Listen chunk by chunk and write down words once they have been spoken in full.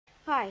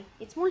Hi,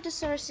 it's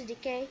Multisource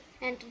SDK,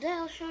 and today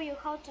I'll show you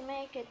how to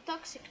make a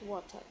toxic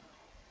water.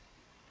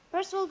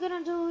 First what we're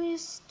gonna do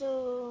is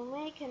to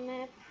make a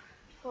map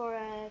for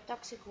a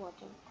toxic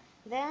water.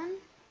 Then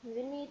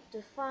we need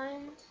to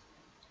find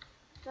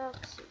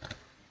toxic.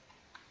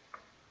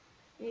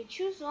 We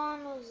choose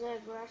one of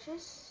the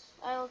brushes.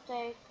 I'll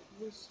take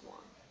this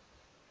one.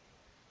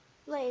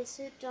 Place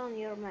it on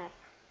your map.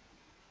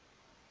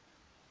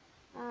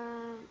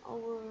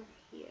 Over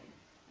here.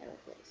 I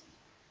will place it.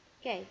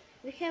 Okay,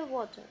 we have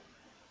water.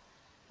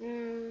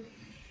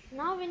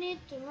 Now we need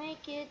to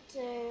make it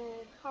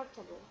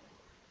hurtable.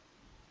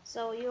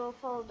 So you will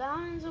fall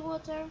down in the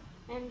water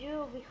and you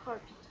will be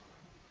hurted.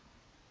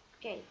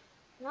 Okay,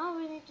 now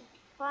we need to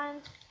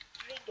find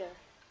trigger.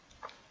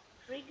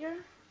 Trigger,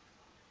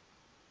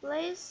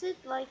 place it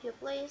like you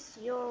place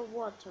your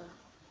water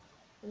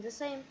in the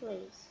same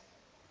place.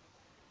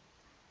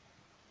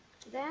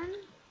 Then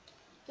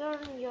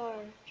turn your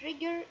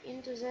trigger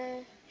into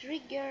the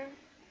trigger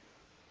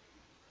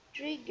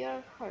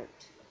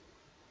hurt.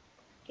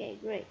 Okay,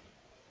 great.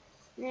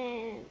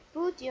 Then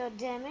put your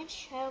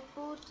damage. I'll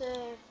put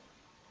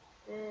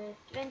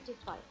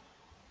 25.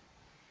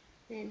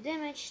 Then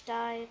damage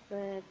type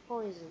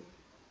poison.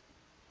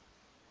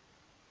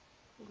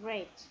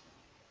 Great.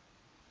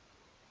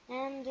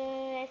 And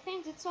I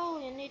think that's all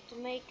you need to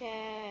make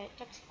a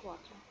toxic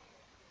water.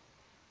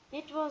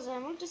 It was a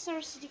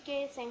Multisource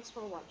SDK. Thanks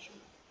for watching.